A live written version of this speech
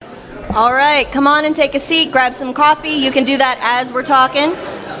All right, come on and take a seat, grab some coffee. You can do that as we're talking.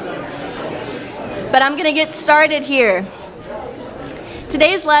 But I'm going to get started here.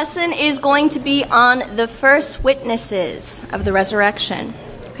 Today's lesson is going to be on the first witnesses of the resurrection.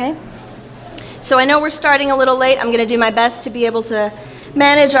 Okay? So I know we're starting a little late. I'm going to do my best to be able to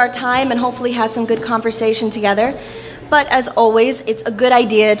manage our time and hopefully have some good conversation together. But as always, it's a good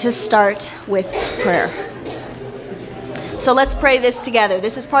idea to start with prayer. So let's pray this together.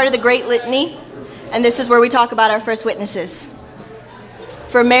 This is part of the Great Litany, and this is where we talk about our first witnesses.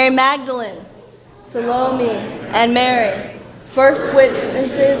 For Mary Magdalene, Salome, and Mary, first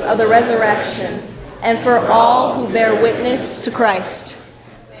witnesses of the resurrection, and for all who bear witness to Christ.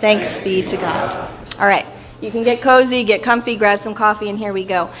 Thanks be to God. All right, you can get cozy, get comfy, grab some coffee, and here we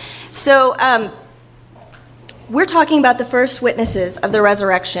go. So, we're talking about the first witnesses of the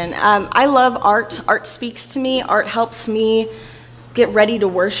resurrection. I love art. Art speaks to me. Art helps me get ready to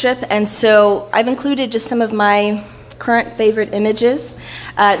worship. And so I've included just some of my current favorite images.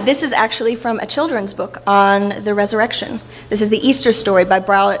 This is actually from a children's book on the resurrection. This is the Easter story by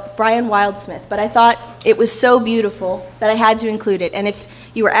Brian Wildsmith. But I thought it was so beautiful that I had to include it. And if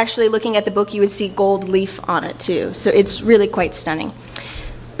you were actually looking at the book, you would see gold leaf on it too. So it's really quite stunning.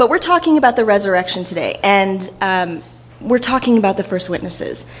 But we're talking about the resurrection today, and we're talking about the first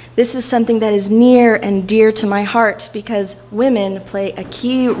witnesses. This is something that is near and dear to my heart because women play a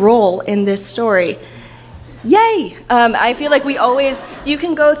key role in this story. Yay! I feel like you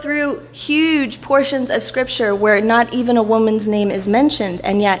can go through huge portions of Scripture where not even a woman's name is mentioned,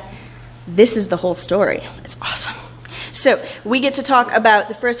 and yet this is the whole story. It's awesome. So we get to talk about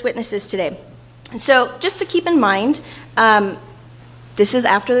the first witnesses today. So just to keep in mind, this is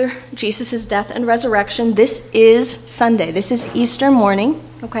after Jesus' death and resurrection. This is Sunday. This is Easter morning,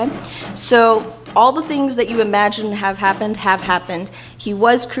 okay? So all the things that you imagine have happened. He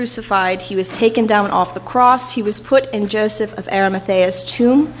was crucified. He was taken down off the cross. He was put in Joseph of Arimathea's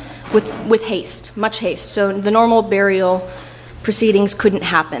tomb with haste, much haste. So the normal burial proceedings couldn't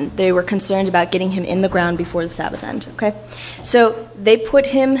happen. They were concerned about getting him in the ground before the Sabbath end, okay? So they put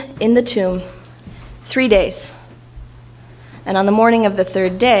him in the tomb 3 days. And on the morning of the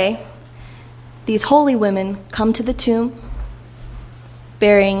third day, these holy women come to the tomb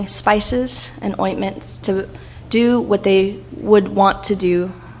bearing spices and ointments to do what they would want to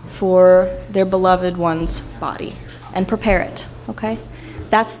do for their beloved one's body and prepare it, okay?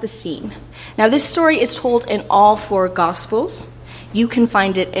 That's the scene. Now, this story is told in all 4 Gospels. You can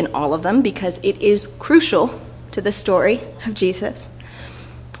find it in all of them because it is crucial to the story of Jesus.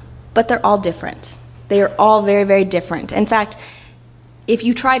 But they're all different. They are all very, very different. In fact, if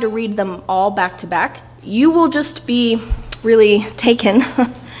you try to read them all back to back, you will just be really taken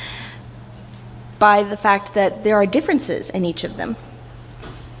by the fact that there are differences in each of them.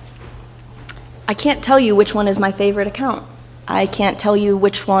 I can't tell you which one is my favorite account. I can't tell you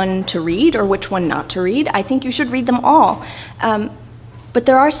which one to read or which one not to read. I think you should read them all. But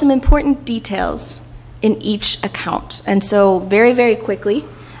there are some important details in each account. And so very, very quickly,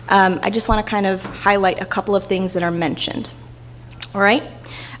 I just want to kind of highlight a couple of things that are mentioned. All right?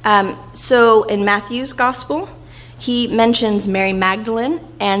 So in Matthew's gospel, he mentions Mary Magdalene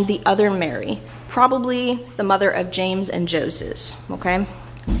and the other Mary, probably the mother of James and Joseph. Okay?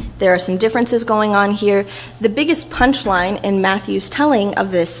 There are some differences going on here. The biggest punchline in Matthew's telling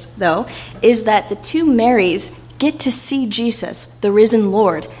of this, though, is that the 2 Marys get to see Jesus, the risen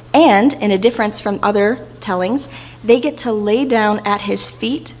Lord, and, in a difference from other tellings, they get to lay down at his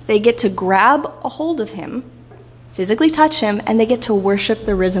feet, they get to grab a hold of him, physically touch him, and they get to worship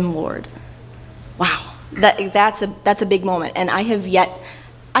the risen Lord. Wow, that's a big moment, and I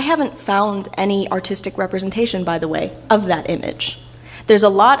haven't found any artistic representation, by the way, of that image. There's a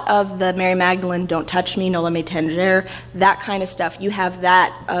lot of the Mary Magdalene, don't touch me, no la me tanger, that kind of stuff. You have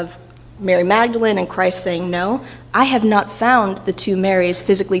that of Mary Magdalene and Christ saying no. I have not found the 2 Marys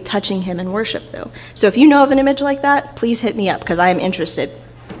physically touching him in worship, though. So if you know of an image like that, please hit me up, because I am interested.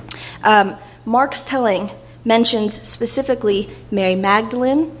 Mark's telling mentions specifically Mary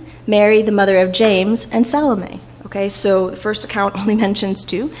Magdalene, Mary, the mother of James, and Salome. Okay, so the first account only mentions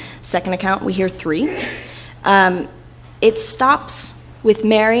 2. Second account, we hear 3. It stops with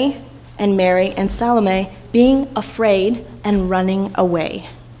Mary and Salome being afraid and running away.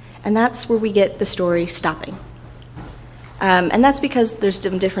 And that's where we get the story stopping. And that's because there's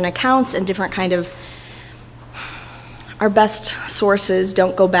different accounts and different kind of... Our best sources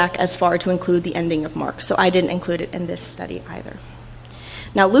don't go back as far to include the ending of Mark, so I didn't include it in this study either.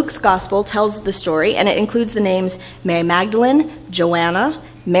 Now, Luke's gospel tells the story, and it includes the names Mary Magdalene, Joanna,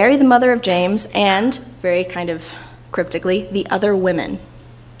 Mary the mother of James, and, very kind of cryptically, the other women.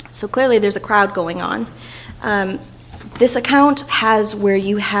 So clearly there's a crowd going on. This account has where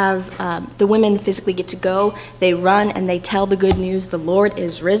you have the women physically get to go, they run and they tell the good news, the Lord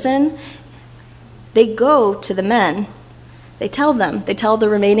is risen. They go to the men, they tell the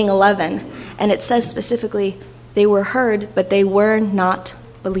remaining 11, and it says specifically, they were heard, but they were not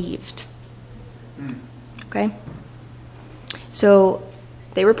believed. Okay? So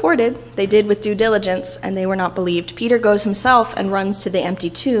they reported, they did with due diligence, and they were not believed. Peter goes himself and runs to the empty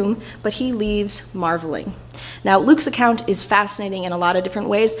tomb, but he leaves marveling. Now, Luke's account is fascinating in a lot of different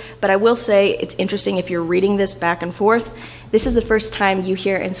ways, but I will say it's interesting if you're reading this back and forth. This is the first time you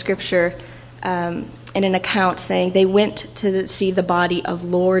hear in Scripture in an account saying they went to see the body of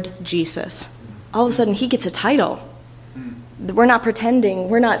Lord Jesus. All of a sudden, he gets a title. We're not pretending.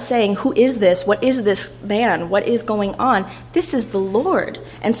 We're not saying, who is this? What is this man? What is going on? This is the Lord.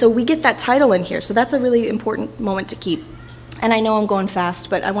 And so we get that title in here. So that's a really important moment to keep. And I know I'm going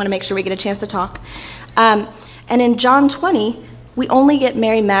fast, but I want to make sure we get a chance to talk. And in John 20, we only get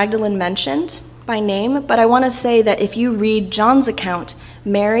Mary Magdalene mentioned by name. But I want to say that if you read John's account,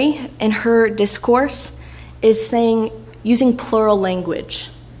 Mary, in her discourse, is saying, using plural language.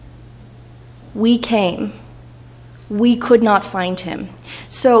 We came. We could not find him.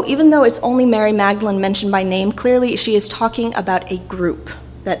 So even though it's only Mary Magdalene mentioned by name, clearly she is talking about a group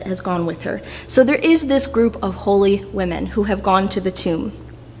that has gone with her. So there is this group of holy women who have gone to the tomb.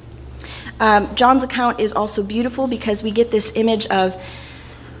 John's account is also beautiful because we get this image of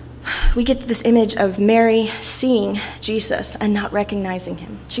Mary seeing Jesus and not recognizing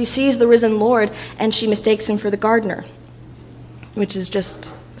him. She sees the risen Lord and she mistakes him for the gardener, which is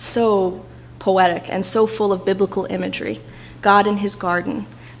just so poetic and so full of biblical imagery. God in his garden.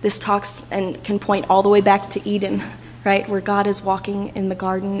 This talks and can point all the way back to Eden, right? Where God is walking in the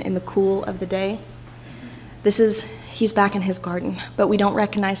garden in the cool of the day. He's back in his garden, but we don't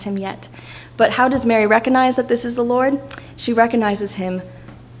recognize him yet. But how does Mary recognize that this is the Lord? She recognizes him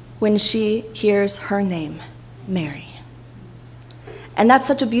when she hears her name, Mary. And that's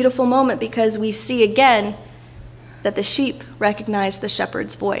such a beautiful moment because we see again that the sheep recognize the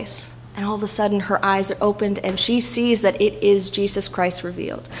shepherd's voice. And all of a sudden her eyes are opened and she sees that it is Jesus Christ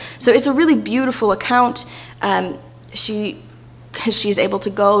revealed. So it's a really beautiful account. She's able to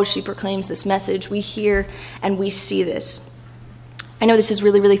go, she proclaims this message. We hear and we see this. I know this is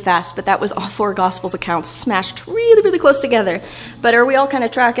really, really fast, but that was all four Gospels accounts smashed really, really close together. But are we all kind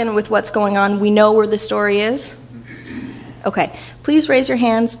of tracking with what's going on? We know where the story is? Okay, please raise your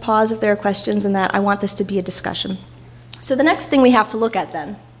hands, pause if there are questions in that. I want this to be a discussion. So the next thing we have to look at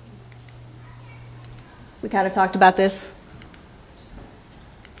then, we kind of talked about this.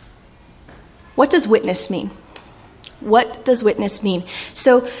 What does witness mean? What does witness mean?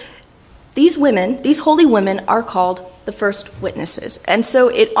 So these women, these holy women, are called the first witnesses. And so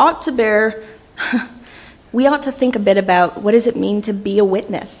it ought to bear, we ought to think a bit about what does it mean to be a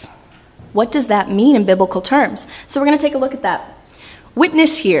witness? What does that mean in biblical terms? So we're going to take a look at that.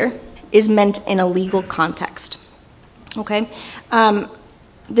 Witness here is meant in a legal context. Okay?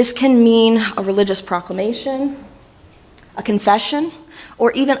 This can mean a religious proclamation, a confession,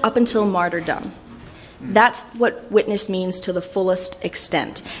 or even up until martyrdom. That's what witness means to the fullest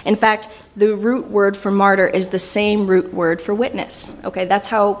extent. In fact, the root word for martyr is the same root word for witness. Okay, that's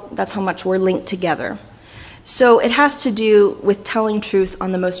how much we're linked together. So it has to do with telling truth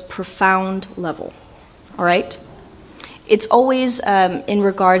on the most profound level. All right? It's always in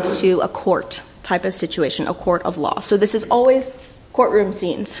regards to a court type of situation, a court of law. So this is always courtroom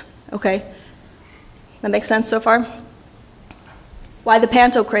scenes. Okay? That makes sense so far? Why the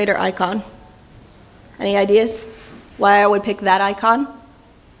Pantocrator icon? Any ideas why I would pick that icon?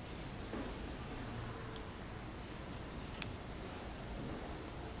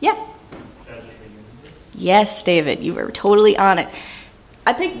 Yeah. Yes, David, you were totally on it.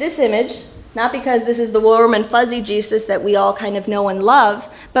 I picked this image, not because this is the warm and fuzzy Jesus that we all kind of know and love,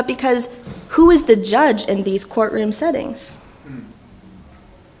 but because who is the judge in these courtroom settings?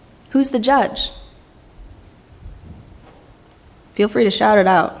 Who's the judge? Feel free to shout it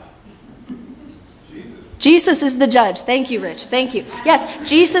out. Jesus is the judge. Thank you, Rich. Thank you. Yes,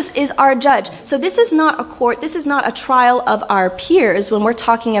 Jesus is our judge. So this is not a court. This is not a trial of our peers when we're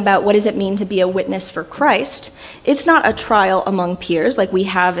talking about what does it mean to be a witness for Christ. It's not a trial among peers like we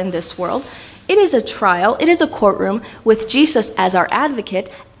have in this world. It is a trial. It is a courtroom with Jesus as our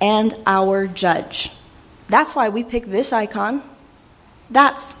advocate and our judge. That's why we pick this icon.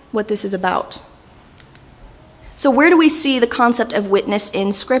 That's what this is about. So where do we see the concept of witness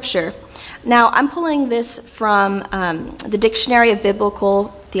in Scripture? Now, I'm pulling this from the Dictionary of Biblical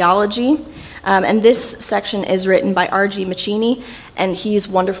Theology. And this section is written by R.G. Maccini, and he's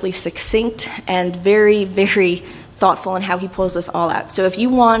wonderfully succinct and very, very thoughtful in how he pulls this all out. So if you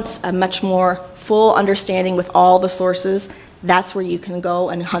want a much more full understanding with all the sources, that's where you can go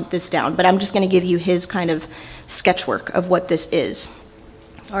and hunt this down. But I'm just going to give you his kind of sketchwork of what this is.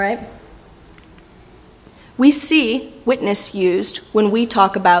 All right? We see witness used when we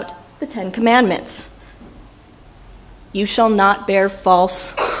talk about the Ten Commandments. You shall not bear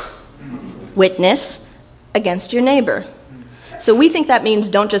false witness against your neighbor. So we think that means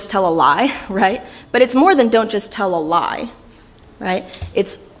don't just tell a lie, right? But it's more than don't just tell a lie, right?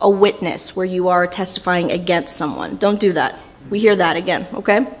 It's a witness where you are testifying against someone. Don't do that. We hear that again,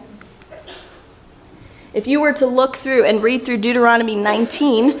 okay? If you were to look through and read through Deuteronomy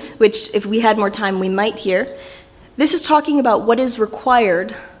 19, which if we had more time we might hear, this is talking about what is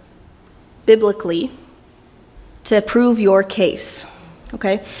required biblically to prove your case,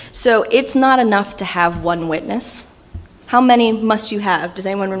 okay? So it's not enough to have one witness. How many must you have? Does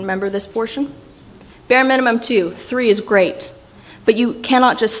anyone remember this portion? Bare minimum 2. 3 is great. But you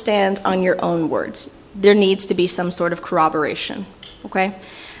cannot just stand on your own words. There needs to be some sort of corroboration, okay?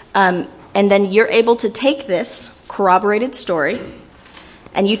 And then you're able to take this corroborated story,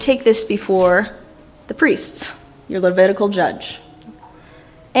 and you take this before the priests, your Levitical judge.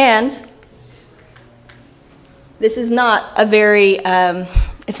 And this is not a very,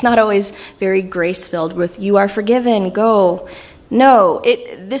 it's not always very grace-filled with, you are forgiven, go. No,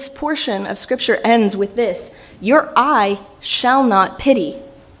 this portion of Scripture ends with this: your eye shall not pity.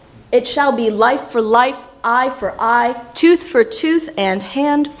 It shall be life for life, eye for eye, tooth for tooth, and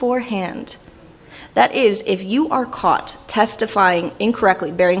hand for hand. That is, if you are caught testifying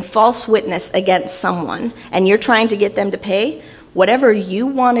incorrectly, bearing false witness against someone, and you're trying to get them to pay, whatever you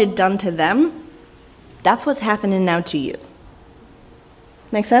wanted done to them, that's what's happening now to you.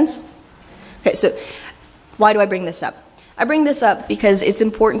 Make sense? Okay, so why do I bring this up? I bring this up because it's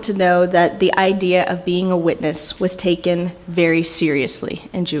important to know that the idea of being a witness was taken very seriously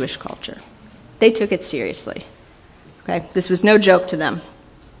in Jewish culture. They took it seriously. Okay, this was no joke to them.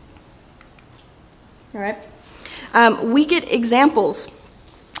 All right. We get examples,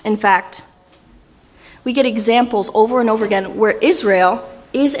 in fact, we get examples over and over again where Israel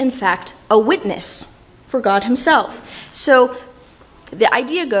is, in fact, a witness for God himself. So the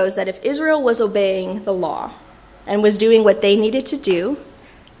idea goes that if Israel was obeying the law and was doing what they needed to do,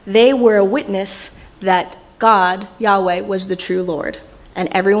 they were a witness that God, Yahweh, was the true Lord, and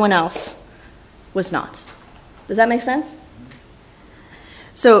everyone else was not. Does that make sense?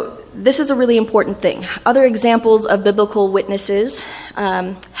 So this is a really important thing. Other examples of biblical witnesses,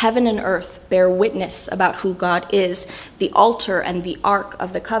 heaven and earth bear witness about who God is. The altar and the ark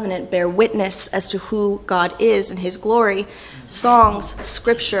of the covenant bear witness as to who God is and his glory. Songs,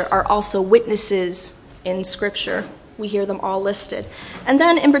 scripture are also witnesses in Scripture. We hear them all listed. And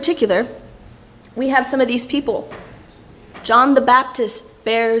then in particular, we have some of these people. John the Baptist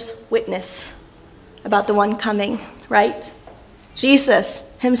bears witness about the one coming, right?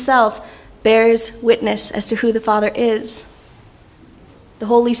 Jesus himself bears witness as to who the Father is. The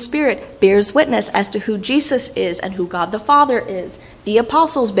Holy Spirit bears witness as to who Jesus is and who God the Father is. The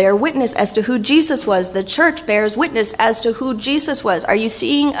apostles bear witness as to who Jesus was. The church bears witness as to who Jesus was. Are you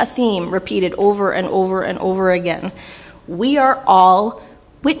seeing a theme repeated over and over and over again? We are all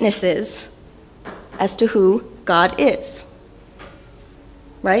witnesses as to who God is.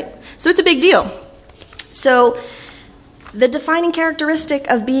 Right? So it's a big deal. So the defining characteristic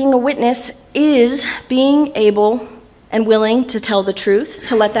of being a witness is being able and willing to tell the truth,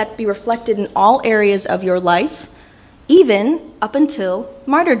 to let that be reflected in all areas of your life, even up until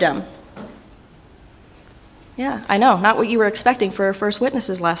martyrdom. Yeah, I know, not what you were expecting for our first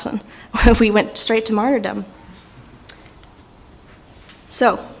witnesses lesson. We went straight to martyrdom.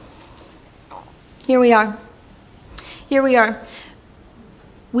 So, here we are. Here we are.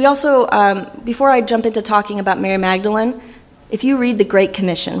 We also, before I jump into talking about Mary Magdalene, if you read the Great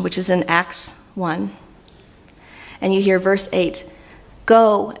Commission, which is in Acts 1, and you hear verse 8,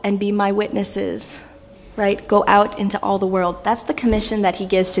 go and be my witnesses, right? Go out into all the world. That's the commission that he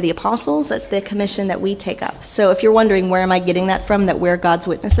gives to the apostles. That's the commission that we take up. So if you're wondering where am I getting that from, that we're God's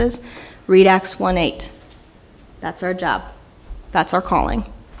witnesses, read Acts 1:8. That's our job. That's our calling.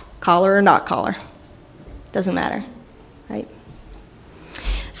 Caller or not caller. Doesn't matter, right?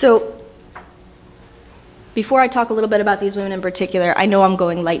 So before I talk a little bit about these women in particular, I know I'm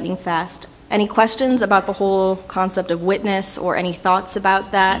going lightning fast. Any questions about the whole concept of witness or any thoughts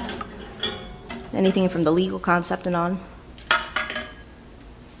about that? Anything from the legal concept and on?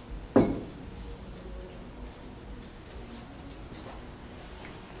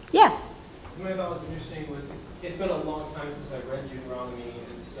 Yeah.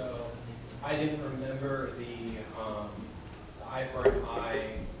 So I didn't remember the eye for an eye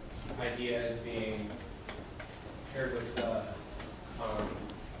idea as being paired with the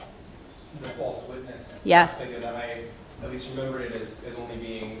false witness aspect of that. I at least remembered it as only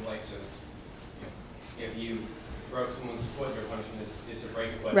being like just, if you broke someone's foot, your punishment is to break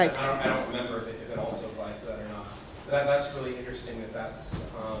a foot. Right. I don't remember if it also applies to that or not. But that's really interesting that's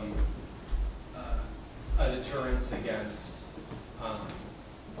a deterrence against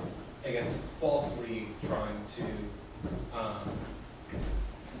falsely trying to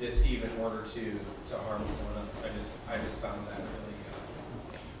deceive in order to harm someone else. I just found that really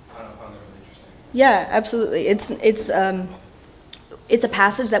found that really interesting. Yeah, absolutely. It's a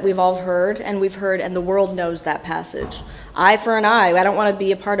passage that we've all heard, and the world knows that passage. Eye for an eye. I don't want to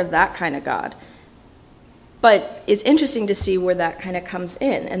be a part of that kind of God. But it's interesting to see where that kind of comes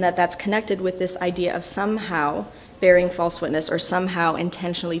in, and that's connected with this idea of somehow bearing false witness or somehow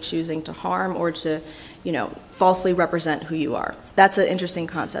intentionally choosing to harm or to, falsely represent who you are. So that's an interesting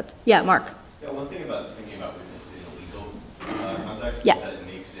concept. Yeah, Mark. Yeah, one thing about thinking about witness in a legal context is that it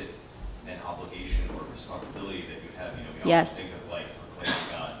makes it an obligation or responsibility that you have. We often think of proclaiming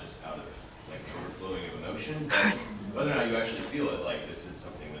God just out of the overflowing of emotion, but whether or not you actually feel it, this is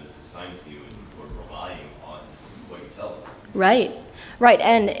something that is assigned to you and you're relying on what you tell them. Right,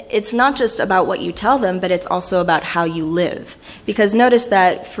 and it's not just about what you tell them, but it's also about how you live. Because notice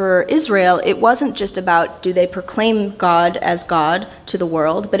that for Israel, it wasn't just about do they proclaim God as God to the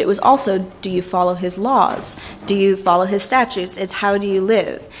world, but it was also do you follow his laws? Do you follow his statutes? It's how do you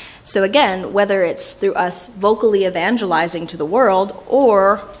live? So again, whether it's through us vocally evangelizing to the world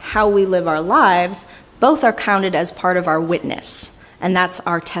or how we live our lives, both are counted as part of our witness, and that's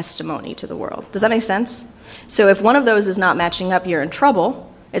our testimony to the world. Does that make sense? So if one of those is not matching up, you're in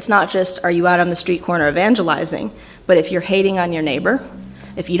trouble. It's not just are you out on the street corner evangelizing, but if you're hating on your neighbor,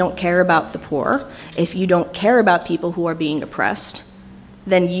 if you don't care about the poor, if you don't care about people who are being oppressed,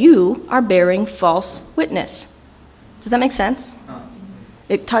 then you are bearing false witness. Does that make sense?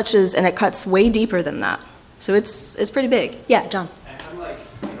 It touches and it cuts way deeper than that. So it's pretty big. Yeah, John. And unlike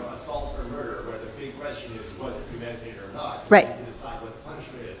assault or murder, where the big question is was it premeditated or not, right. You can decide what the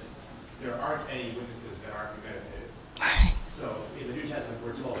punishment is. There aren't any witnesses that aren't premeditated. Right. So in the New Testament,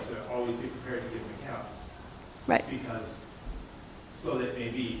 we're told to always be prepared to give an account. Right. Because so that it may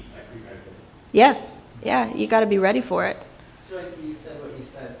be premeditated. Yeah, you got to be ready for it. So you said what you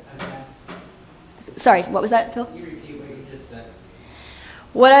said. Sorry, what was that, Phil? You repeat what you just said.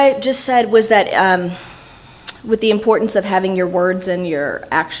 What I just said was that with the importance of having your words and your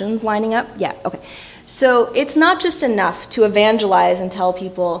actions lining up. Yeah, okay. So it's not just enough to evangelize and tell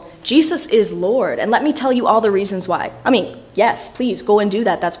people, Jesus is Lord, and let me tell you all the reasons why. I mean, yes, please go and do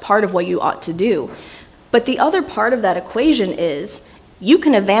that. That's part of what you ought to do. But the other part of that equation is you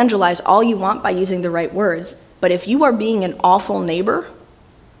can evangelize all you want by using the right words, but if you are being an awful neighbor,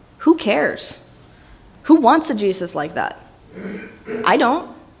 who cares? Who wants a Jesus like that? I don't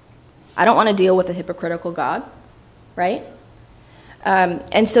want to deal with a hypocritical God, right?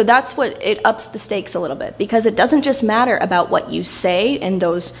 And so that's what it ups the stakes a little bit, because it doesn't just matter about what you say in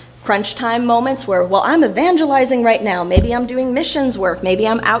those crunch time moments where, well, I'm evangelizing right now. Maybe I'm doing missions work. Maybe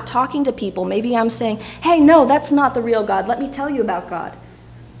I'm out talking to people. Maybe I'm saying, hey, no, that's not the real God. Let me tell you about God.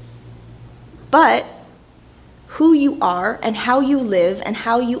 But who you are and how you live and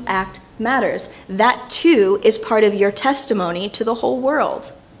how you act matters. That, too, is part of your testimony to the whole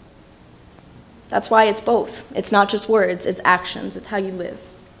world. That's why it's both. It's not just words, it's actions, it's how you live.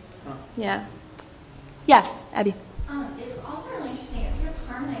 Yeah. Yeah, Abby. It was also really interesting. It sort of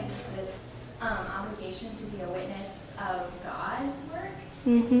harmonizes this obligation to be a witness of God's work.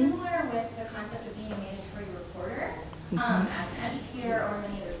 It's similar with the concept of being a mandatory reporter as an educator or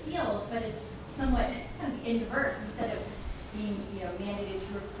many other fields, but it's somewhat kind of inverse. Instead of being mandated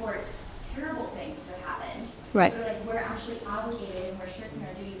to report terrible things that have happened, right. sort of like we're actually obligated and we're shirking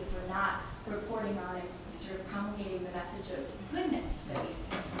our duties if we're not reporting on and sort of promulgating the message of goodness that we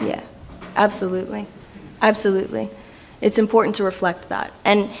see. Yeah, absolutely. Absolutely. It's important to reflect that.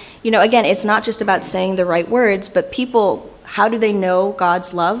 And, again, it's not just about saying the right words, but people, how do they know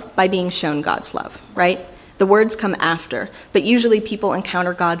God's love? By being shown God's love, right? The words come after. But usually people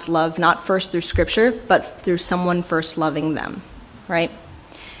encounter God's love not first through Scripture, but through someone first loving them, right?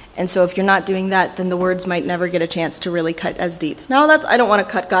 And so if you're not doing that, then the words might never get a chance to really cut as deep. No, I don't want to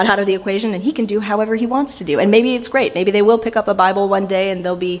cut God out of the equation, and he can do however he wants to do. And maybe it's great. Maybe they will pick up a Bible one day and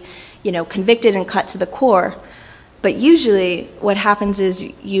they'll be, convicted and cut to the core. But usually what happens is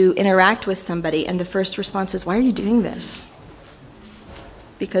you interact with somebody and the first response is, why are you doing this?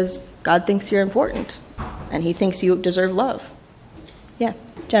 Because God thinks you're important and he thinks you deserve love. Yeah,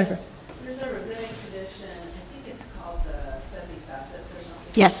 Jennifer. There's a rabbinic tradition, I think it's called the 70 facets or something.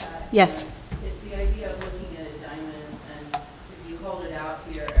 Yes, like that. yes. It's the idea of looking at a diamond, and if you hold it out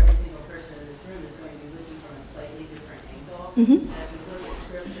here, every single person in this room is going to be looking from a slightly different angle. Mm-hmm. And if we look at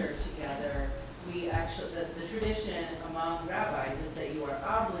scripture together, we actually, the tradition among rabbis is that you are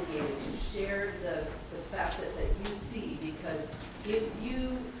obligated to share the facet that you see, because if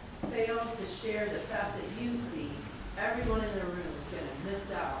you fail to share the facet you see, everyone in the room is going to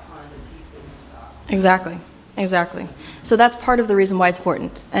miss out on the piece that you saw. Exactly, exactly. So that's part of the reason why it's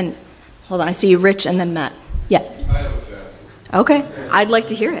important. And hold on, I see you, Rich, and then Matt. Yeah. I was asking. Okay, I'd like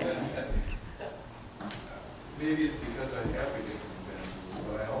to hear it. Maybe it's because I have been evangelism,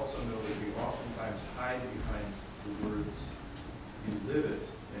 but I also know that we oftentimes hide behind the words, you live it,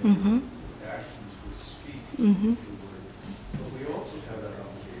 and your actions will speak the word. But we also have that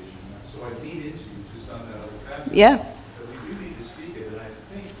obligation. So I lean into you just on that other facet. Yeah. But we do need to speak it, and I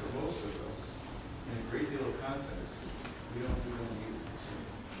think for most of us, in a great deal of context, we don't need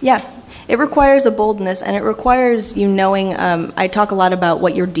it. Yeah, it requires a boldness, and it requires you knowing, I talk a lot about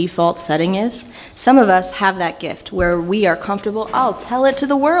what your default setting is. Some of us have that gift where we are comfortable, I'll tell it to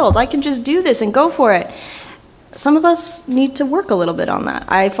the world, I can just do this and go for it. Some of us need to work a little bit on that.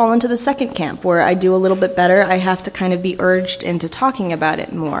 I fall into the second camp where I do a little bit better. I have to kind of be urged into talking about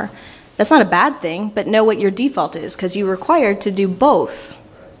it more. That's not a bad thing, but know what your default is, because you're required to do both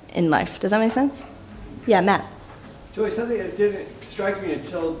in life. Does that make sense? Yeah, Matt. Joy, something that didn't strike me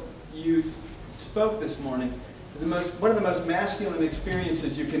until you spoke this morning. One of the most masculine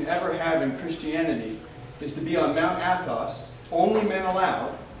experiences you can ever have in Christianity is to be on Mount Athos, only men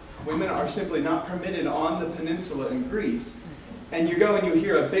allowed. Women are simply not permitted on the peninsula in Greece. And you go and you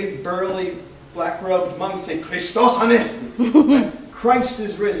hear a big, burly, black-robed monk say, Christos anesti! Christ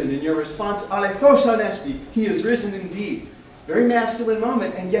is risen. And your response, alethos anesti, he is risen indeed. Very masculine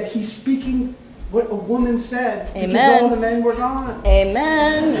moment, and yet he's speaking what a woman said, Amen. Because all the men were gone.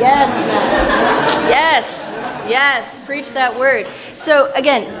 Amen. Yes. Yes. Yes. Preach that word. So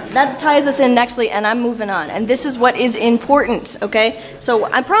again, that ties us in nextly, and I'm moving on. And this is what is important, okay? So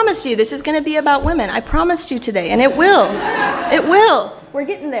I promised you this is going to be about women. I promised you today, and it will. It will. We're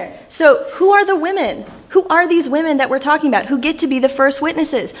getting there. So who are the women? Who are these women that we're talking about who get to be the first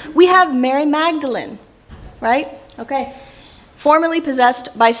witnesses? We have Mary Magdalene, right? Okay. Formerly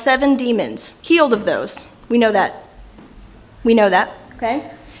possessed by 7 demons, healed of those. We know that. We know that,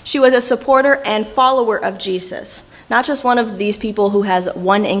 okay? She was a supporter and follower of Jesus. Not just one of these people who has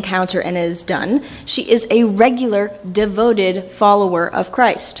one encounter and is done. She is a regular, devoted follower of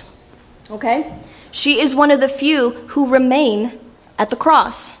Christ, okay? She is one of the few who remain at the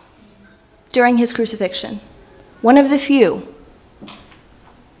cross during his crucifixion. One of the few.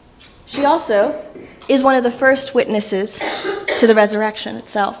 She also is one of the first witnesses to the resurrection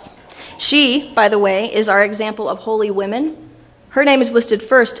itself. She, by the way, is our example of holy women. Her name is listed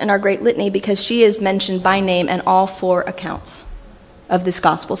first in our great litany because she is mentioned by name in all 4 accounts of this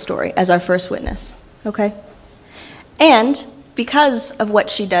gospel story as our first witness. Okay? And because of what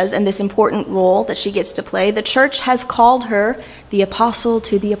she does and this important role that she gets to play, the church has called her the apostle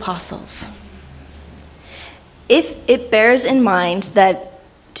to the apostles. If it bears in mind that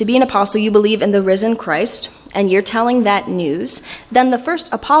to be an apostle, you believe in the risen Christ, and you're telling that news, then the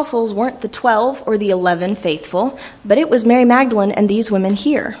first apostles weren't the 12 or the 11 faithful, but it was Mary Magdalene and these women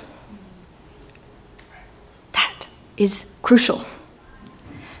here. That is crucial,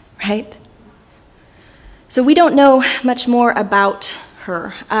 right? So we don't know much more about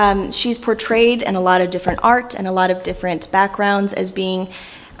her. She's portrayed in a lot of different art and a lot of different backgrounds as being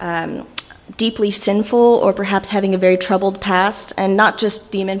deeply sinful or perhaps having a very troubled past, and not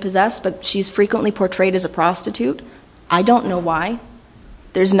just demon-possessed, but she's frequently portrayed as a prostitute. I don't know why.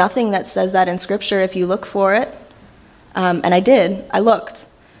 There's nothing that says that in Scripture if you look for it. And I did. I looked.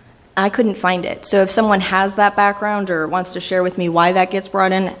 I couldn't find it. So if someone has that background or wants to share with me why that gets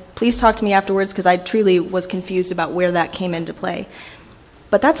brought in, please talk to me afterwards, because I truly was confused about where that came into play.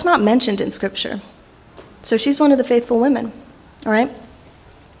 But that's not mentioned in Scripture. So she's one of the faithful women. All right?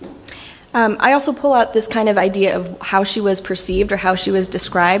 I also pull out this kind of idea of how she was perceived or how she was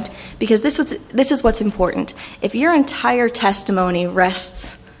described, because this is what's important. If your entire testimony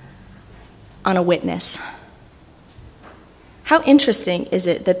rests on a witness, how interesting is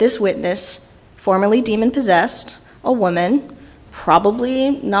it that this witness, formerly demon-possessed, a woman,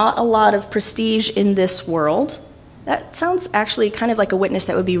 probably not a lot of prestige in this world, that sounds actually kind of like a witness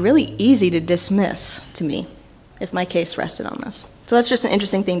that would be really easy to dismiss to me if my case rested on this. So that's just an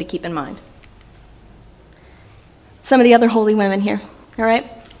interesting thing to keep in mind. Some of the other holy women here, all right?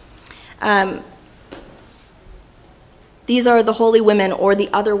 These are the holy women or the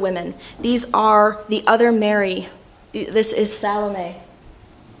other women. These are the other Mary. This is Salome.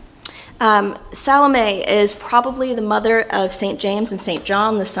 Salome is probably the mother of St. James and St.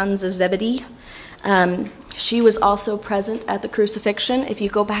 John, the sons of Zebedee. She was also present at the crucifixion. If you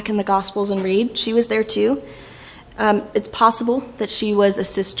go back in the Gospels and read, she was there too. It's possible that she was a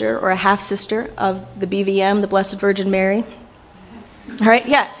sister or a half-sister of the BVM, the Blessed Virgin Mary. All right,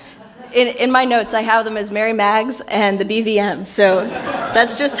 yeah. In my notes, I have them as Mary Mags and the BVM. So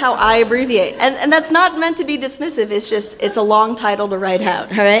that's just how I abbreviate. And that's not meant to be dismissive. It's a long title to write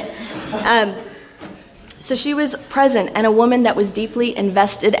out, all right? So she was present and a woman that was deeply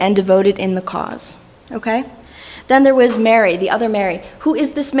invested and devoted in the cause, okay? Then there was Mary, the other Mary. Who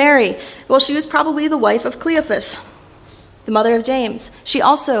is this Mary? Well, she was probably the wife of Cleophas, the mother of James. She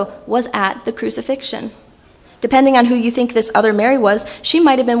also was at the crucifixion. Depending on who you think this other Mary was, she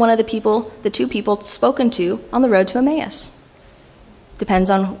might have been one of the two people spoken to on the road to Emmaus. Depends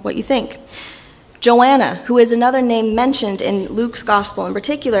on what you think. Joanna, who is another name mentioned in Luke's gospel in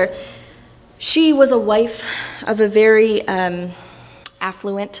particular, she was a wife of a very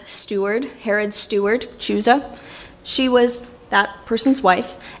affluent steward, Herod's steward, Chusa. She was that person's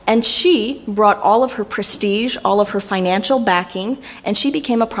wife, and she brought all of her prestige, all of her financial backing, and she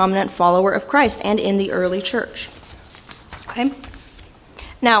became a prominent follower of Christ and in the early church. Okay?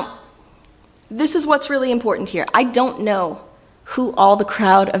 Now, this is what's really important here. I don't know who all the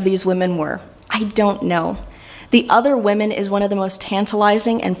crowd of these women were. I don't know. The other women is one of the most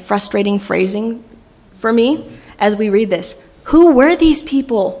tantalizing and frustrating phrasing for me as we read this. Who were these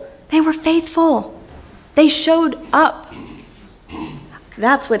people? They were faithful. They showed up.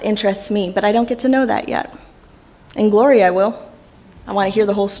 That's what interests me, but I don't get to know that yet. In glory, I will. I want to hear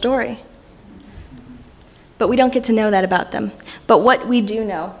the whole story. But we don't get to know that about them. But what we do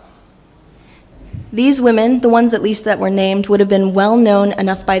know, these women, the ones at least that were named, would have been well known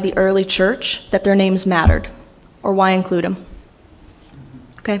enough by the early church that their names mattered. Or why include them?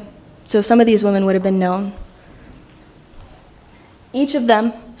 Okay? So some of these women would have been known. Each of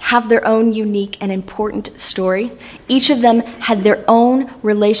them have their own unique and important story. Each of them had their own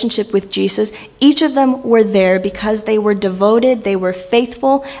relationship with Jesus. Each of them were there because they were devoted, they were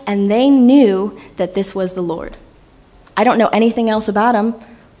faithful, and they knew that this was the Lord. I don't know anything else about them,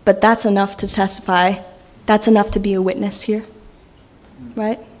 but that's enough to testify. That's enough to be a witness here,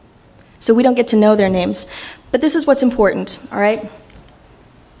 right? So we don't get to know their names. But this is what's important, all right?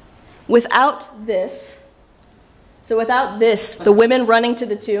 Without this, the women running to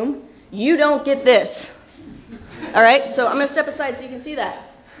the tomb, you don't get this. All right? So I'm going to step aside so you can see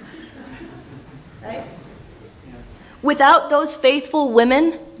that. Right? Without those faithful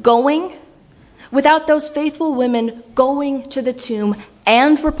women going to the tomb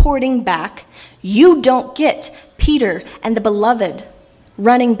and reporting back, you don't get Peter and the beloved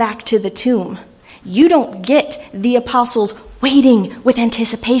running back to the tomb. You don't get the apostles waiting with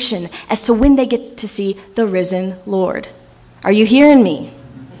anticipation as to when they get to see the risen Lord. Are you hearing me?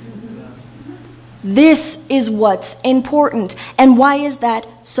 This is what's important. And why is that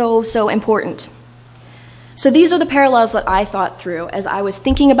so important? So these are the parallels that I thought through as I was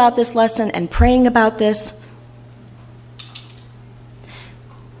thinking about this lesson and praying about this.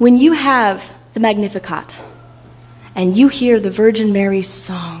 When you have the Magnificat and you hear the Virgin Mary's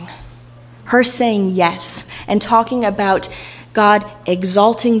song, her saying yes and talking about God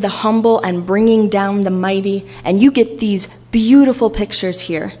exalting the humble and bringing down the mighty, and you get these beautiful pictures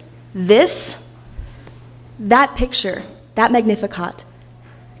here. That picture, that Magnificat,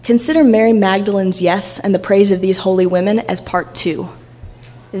 consider Mary Magdalene's yes and the praise of these holy women as part 2.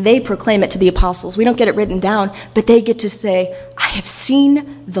 They proclaim it to the apostles. We don't get it written down, but they get to say, I have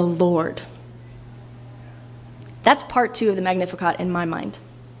seen the Lord. That's part 2 of the Magnificat in my mind.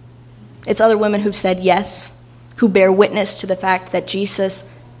 It's other women who've said yes, who bear witness to the fact that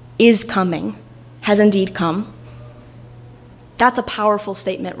Jesus is coming, has indeed come. That's a powerful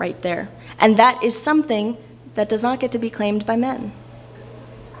statement right there. And that is something that does not get to be claimed by men.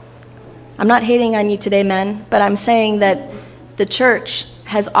 I'm not hating on you today, men, but I'm saying that the church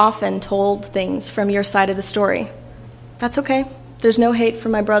has often told things from your side of the story. That's okay. There's no hate for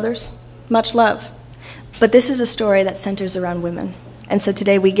my brothers. Much love. But this is a story that centers around women. And so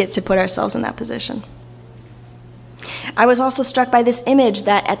today we get to put ourselves in that position. I was also struck by this image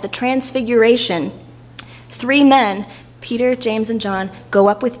that at the Transfiguration, 3 men, Peter, James, and John, go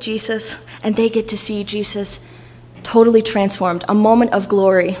up with Jesus, and they get to see Jesus totally transformed. A moment of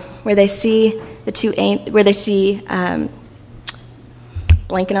glory where they see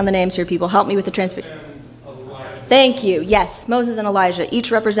blanking on the names here, people. Help me with the transfiguration. Thank you. Yes, Moses and Elijah,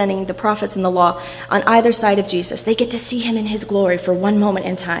 each representing the prophets and the law on either side of Jesus. They get to see him in his glory for one moment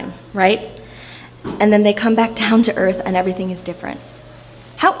in time, right? And then they come back down to earth and everything is different.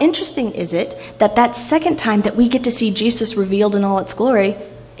 How interesting is it that that second time that we get to see Jesus revealed in all its glory,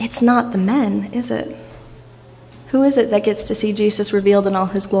 it's not the men, is it? Who is it that gets to see Jesus revealed in all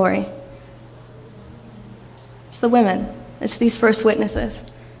his glory? It's the women. It's these first witnesses.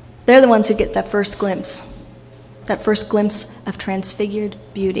 They're the ones who get that first glimpse of transfigured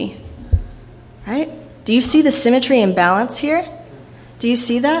beauty. Right? Do you see the symmetry and balance here? Do you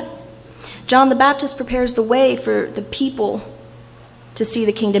see that? John the Baptist prepares the way for the people to see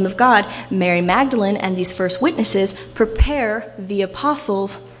the kingdom of God. Mary Magdalene and these first witnesses prepare the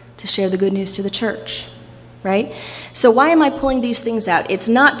apostles to share the good news to the church. Right? So why am I pulling these things out? It's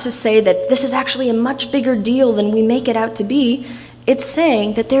not to say that this is actually a much bigger deal than we make it out to be. It's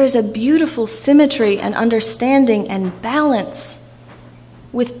saying that there is a beautiful symmetry and understanding and balance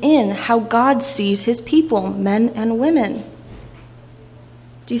within how God sees his people, men and women.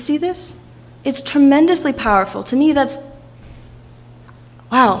 Do you see this? It's tremendously powerful. To me, that's,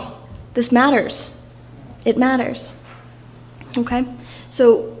 wow, this matters. It matters. Okay?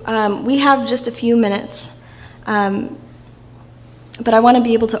 So we have just a few minutes. But I want to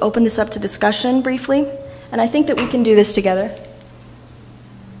be able to open this up to discussion briefly, and I think that we can do this together.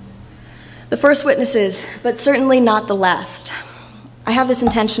 The first witnesses, but certainly not the last. I have this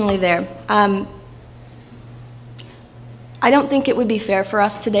intentionally there. I don't think it would be fair for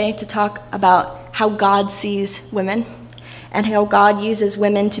us today to talk about how God sees women and how God uses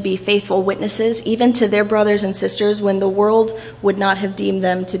women to be faithful witnesses, even to their brothers and sisters, when the world would not have deemed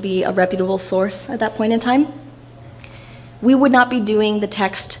them to be a reputable source at that point in time. We would not be doing the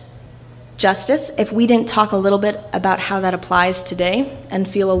text justice if we didn't talk a little bit about how that applies today and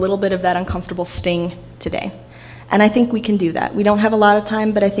feel a little bit of that uncomfortable sting today. And I think we can do that. We don't have a lot of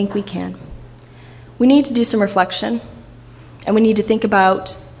time, but I think we can. We need to do some reflection, and we need to think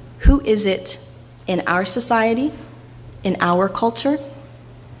about who is it in our society, in our culture,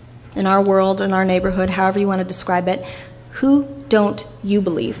 in our world, in our neighborhood, however you want to describe it, who don't you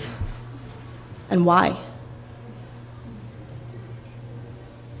believe, and why?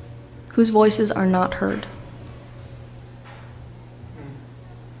 Whose voices are not heard?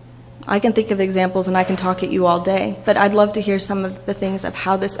 I can think of examples and I can talk at you all day, but I'd love to hear some of the things of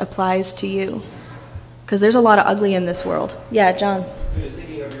how this applies to you, because there's a lot of ugly in this world. Yeah, John. So you're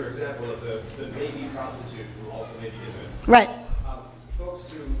thinking of your example of the maybe prostitute who also maybe isn't. Right.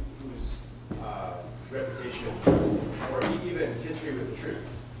 Folks whose reputation or even history with the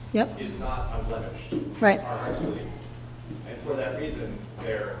truth is not unblemished Right. are hard to believe. And for that reason,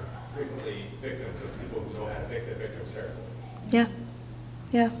 they're frequently victims of people who know how to make their victims careful. Yeah.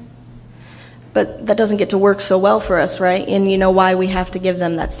 Yeah. But that doesn't get to work so well for us, right? And you know why we have to give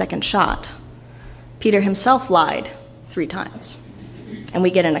them that second shot. Peter himself lied 3 times, and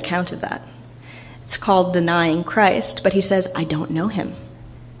we get an account of that. It's called denying Christ, but he says, I don't know him.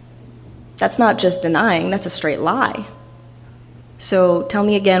 That's not just denying, that's a straight lie. So tell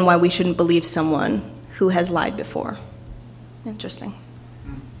me again why we shouldn't believe someone who has lied before. Interesting.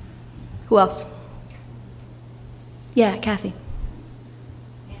 Who else? Yeah, Kathy.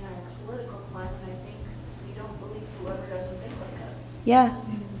 In our political climate, I think we don't believe whoever doesn't think like us. Yeah.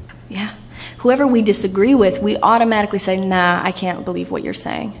 Yeah. Whoever we disagree with, we automatically say, nah, I can't believe what you're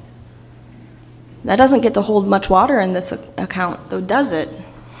saying. That doesn't get to hold much water in this account, though, does it?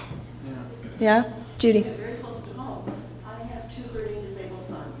 Yeah? Judy? Very close to home. I have 2 learning disabled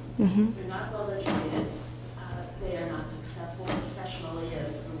sons. Mm-hmm. They're not well educated. They are not successful professionally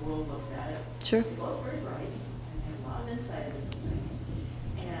as the world looks at it. Sure. They're both very bright and have a lot of insight into some things.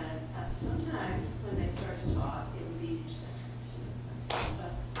 And sometimes when they start to talk, it would be easier to say,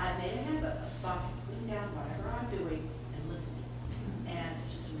 but I made a habit of stopping, putting down whatever I'm doing and listening. And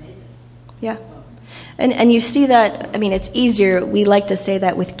it's just amazing. Yeah. And you see that, I mean, it's easier. We like to say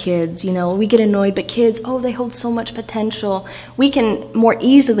that with kids, you know. We get annoyed, but kids, oh, they hold so much potential. We can more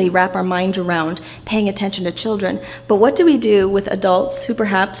easily wrap our mind around paying attention to children. But what do we do with adults who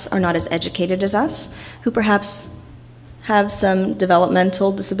perhaps are not as educated as us, who perhaps have some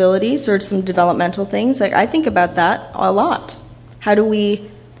developmental disabilities or some developmental things? Like, I think about that a lot. How do we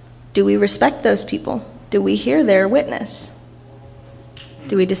respect those people? Do we hear their witness?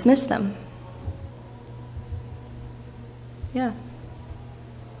 Do we dismiss them? Yeah.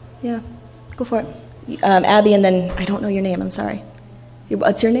 Yeah. Go for it. Abby, and then, I don't know your name, I'm sorry.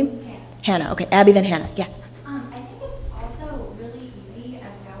 What's your name? Hannah. Okay, Abby, then Hannah. Yeah. I think it's also really easy,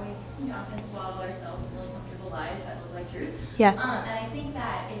 as we always often swallow ourselves in really comfortable lies that look like truth. Yeah. And I think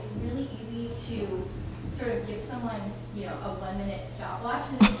that it's really easy to sort of give someone, a 1 minute stopwatch,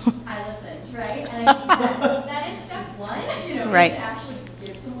 and I listened, right? And I think that is step one, right. To actually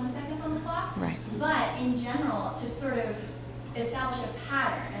give someone seconds on the clock. Right. But in general, to sort of establish a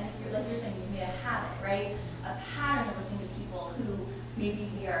pattern, I think like you're saying, you've made a habit, right? A pattern of listening to people who maybe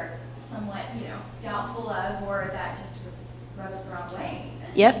we are somewhat, doubtful of, or that just sort of rub us the wrong way.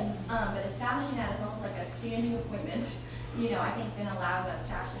 Yep. But establishing that as almost like a standing appointment, I think then allows us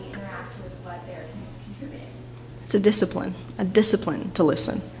to actually interact with what they're contributing. It's a discipline to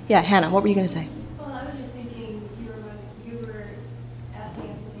listen. Yeah, Hannah, what were you going to say? Well, I was just thinking you were asking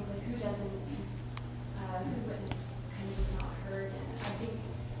us to think like whose witness kind of is not heard, and I think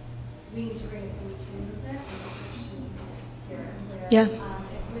we need to bring a thing to that and Christian here and there. Yeah. If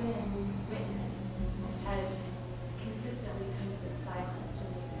women's witness has consistently kind of been silenced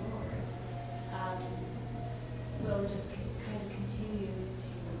and ignored, we'll just kind of continue to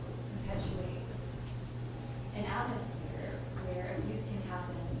perpetuate an atmosphere where abuse can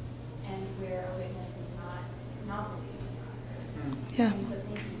happen and where a witness is not believed and not heard. Yeah. And so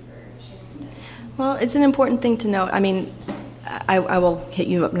thank you for sharing this. Well, it's an important thing to note. I mean, I will hit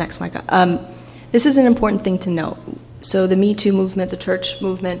you up next, Micah. This is an important thing to note. So the Me Too movement, the church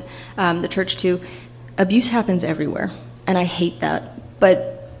movement, the church too, abuse happens everywhere, and I hate that.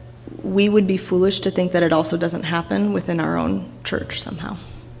 But we would be foolish to think that it also doesn't happen within our own church somehow,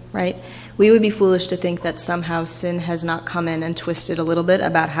 right? We would be foolish to think that somehow sin has not come in and twisted a little bit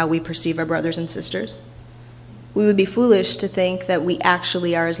about how we perceive our brothers and sisters. We would be foolish to think that we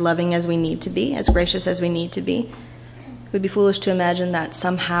actually are as loving as we need to be, as gracious as we need to be. We'd be foolish to imagine that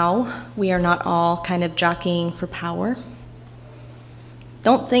somehow we are not all kind of jockeying for power.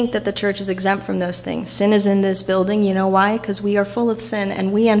 Don't think that the church is exempt from those things. Sin is in this building. You know why? Because we are full of sin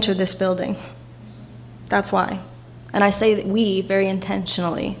and we enter this building. That's why. And I say that we very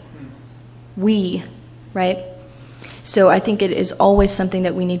intentionally. We, right? So I think it is always something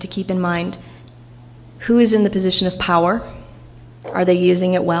that we need to keep in mind. Who is in the position of power? Are they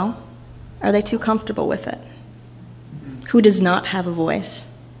using it well? Are they too comfortable with it? Who does not have a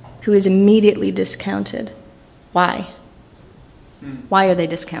voice? Who is immediately discounted? Why? Why are they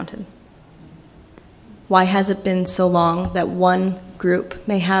discounted? Why has it been so long that one group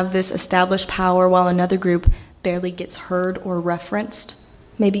may have this established power while another group barely gets heard or referenced,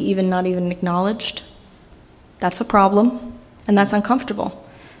 maybe even not even acknowledged? That's a problem, and that's uncomfortable.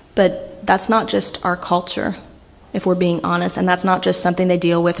 But that's not just our culture, if we're being honest, and that's not just something they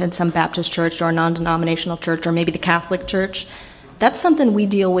deal with in some Baptist church or a non-denominational church or maybe the Catholic Church. That's something we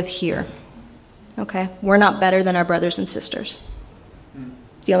deal with here, okay? We're not better than our brothers and sisters.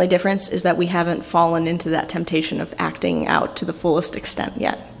 The only difference is that we haven't fallen into that temptation of acting out to the fullest extent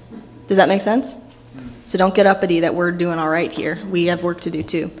yet. Does that make sense? So don't get uppity that we're doing all right here. We have work to do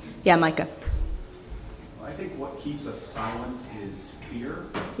too. Yeah, Micah. Well, I think what keeps us silent is fear.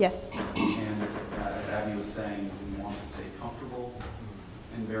 Yeah. And as Abby was saying, we want to stay comfortable,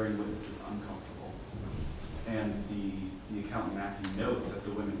 and bearing witness is uncomfortable. And the account in Matthew notes that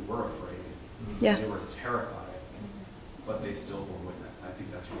the women were afraid. Yeah. They were terrified, but they still bore witness. I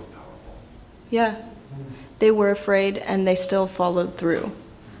think that's really powerful. Yeah. They were afraid and they still followed through.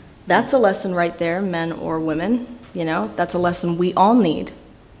 That's a lesson right there, men or women. You know, that's a lesson we all need,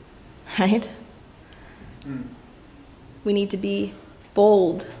 right? We need to be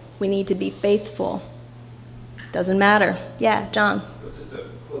bold. We need to be faithful. Doesn't matter. Yeah, John. But just to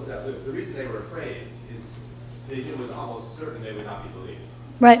close that loop, the reason they were afraid is it was almost certain they would not be believed.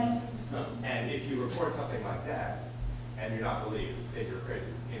 Right. And if you report something like that and you're not believed, then you're crazy,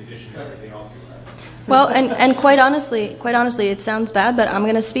 in addition to everything else you learn. Well, and quite honestly, it sounds bad, but I'm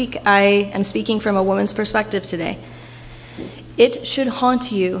going to speak. I am speaking from a woman's perspective today. It should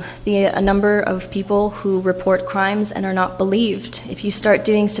haunt you, a number of people who report crimes and are not believed. If you start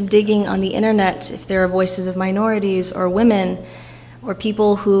doing some digging on the internet, if there are voices of minorities or women or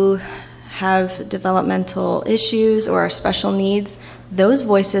people who have developmental issues or are special needs, those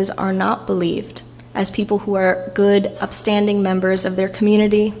voices are not believed as people who are good, upstanding members of their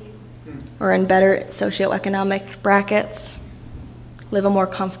community or in better socioeconomic brackets, live a more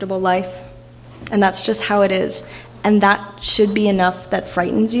comfortable life. And that's just how it is. And that should be enough that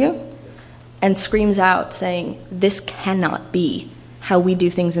frightens you and screams out saying, this cannot be how we do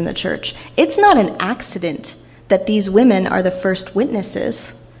things in the church. It's not an accident that these women are the first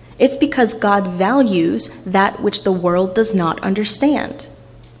witnesses. It's because God values that which the world does not understand.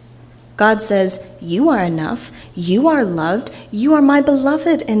 God says, you are enough, you are loved, you are my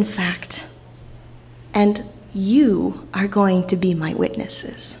beloved, in fact. And you are going to be my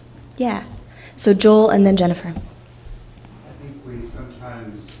witnesses. Yeah. So Joel and then Jennifer. I think we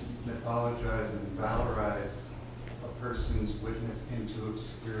sometimes mythologize and valorize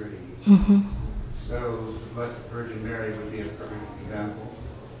Mm-hmm. So the Blessed Virgin Mary would be a perfect example.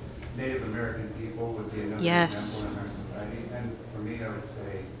 Native American people would be another Yes. example in our society. And for me, I would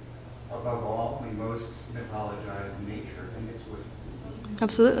say, above all, we most mythologize nature and its witness.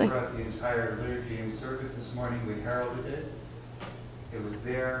 Absolutely. Throughout the entire liturgy and service this morning, we heralded it. It was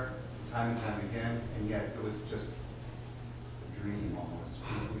there time and time again, and yet it was just a dream almost.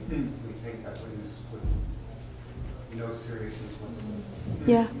 We take that witness with no seriousness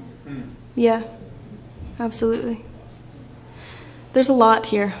whatsoever. Yeah. Yeah. Absolutely. There's a lot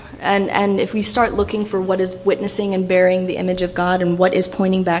here. And if we start looking for what is witnessing and bearing the image of God and what is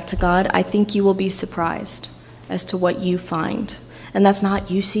pointing back to God, I think you will be surprised as to what you find. And that's not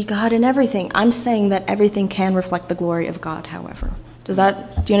you see God in everything. I'm saying that everything can reflect the glory of God, however. Do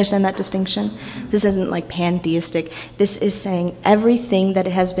you understand that distinction? This isn't like pantheistic. This is saying everything that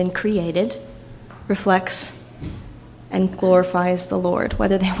has been created reflects and glorifies the Lord,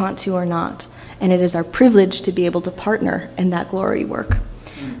 whether they want to or not. And it is our privilege to be able to partner in that glory work.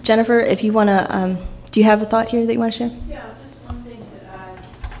 Jennifer, if you want to, do you have a thought here that you want to share? Yeah, just one thing to add.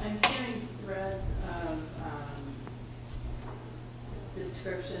 I'm hearing threads of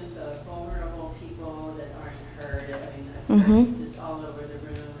descriptions of vulnerable people that aren't heard. I mean, I've heard this all over the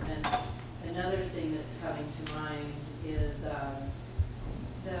room. And another thing that's coming to mind is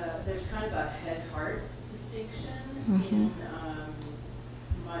there's kind of a head-heart distinction in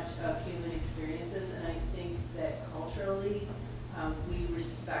much of human experiences, and I think that culturally we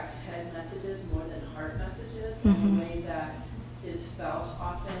respect head messages more than heart messages, and the way that is felt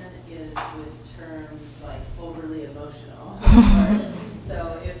often is with terms like overly emotional.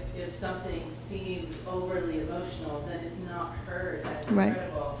 So if something seems overly emotional, then it's not heard as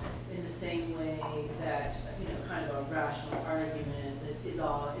credible in the same way that, kind of a rational argument that is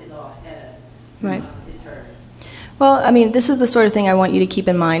all head is heard. Well, I mean, this is the sort of thing I want you to keep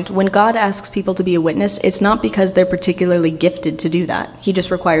in mind. When God asks people to be a witness, it's not because they're particularly gifted to do that. He just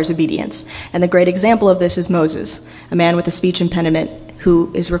requires obedience. And the great example of this is Moses, a man with a speech impediment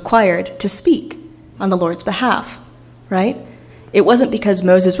who is required to speak on the Lord's behalf, right? It wasn't because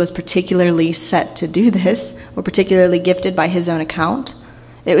Moses was particularly set to do this or particularly gifted by his own account.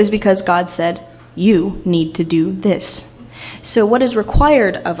 It was because God said, you need to do this. So what is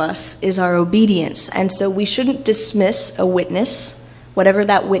required of us is our obedience. And so we shouldn't dismiss a witness, whatever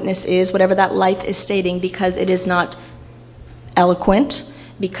that witness is, whatever that life is stating, because it is not eloquent,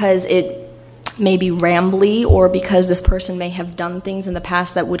 because it may be rambly, or because this person may have done things in the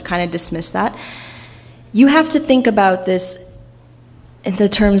past that would kind of dismiss that. You have to think about this in the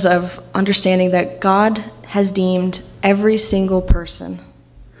terms of understanding that God has deemed every single person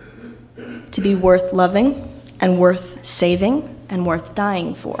to be worth loving, and worth saving, and worth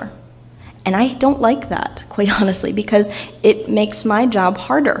dying for. And I don't like that, quite honestly, because it makes my job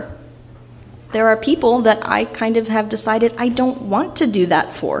harder. There are people that I kind of have decided I don't want to do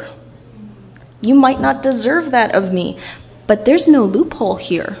that for. You might not deserve that of me, but there's no loophole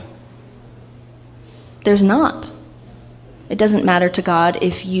here. There's not. It doesn't matter to God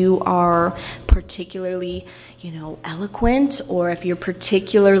if you are particularly, eloquent, or if you're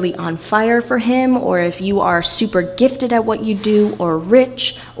particularly on fire for him, or if you are super gifted at what you do, or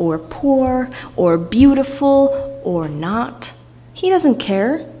rich, or poor, or beautiful, or not. He doesn't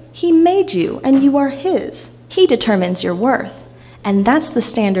care. He made you, and you are his. He determines your worth. And that's the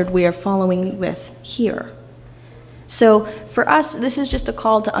standard we are following with here. So for us, this is just a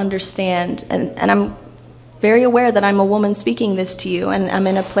call to understand, and I'm very aware that I'm a woman speaking this to you, and I'm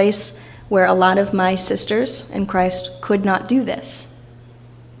in a place where a lot of my sisters in Christ could not do this.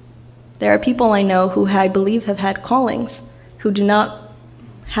 There are people I know who I believe have had callings who do not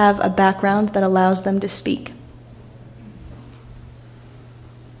have a background that allows them to speak.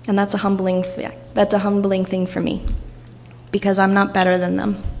 And that's a humbling thing for me, because I'm not better than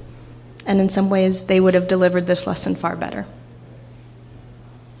them. And in some ways, they would have delivered this lesson far better.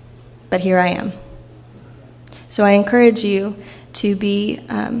 But here I am. So I encourage you to be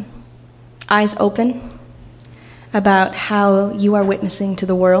eyes open about how you are witnessing to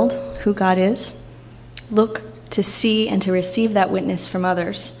the world who God is. Look to see and to receive that witness from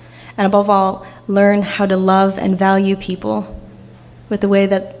others. And above all, learn how to love and value people with the way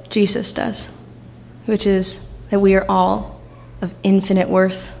that Jesus does, which is that we are all of infinite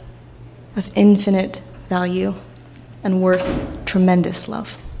worth, of infinite value, and worth tremendous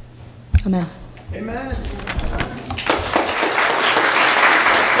love. Amen. Amen.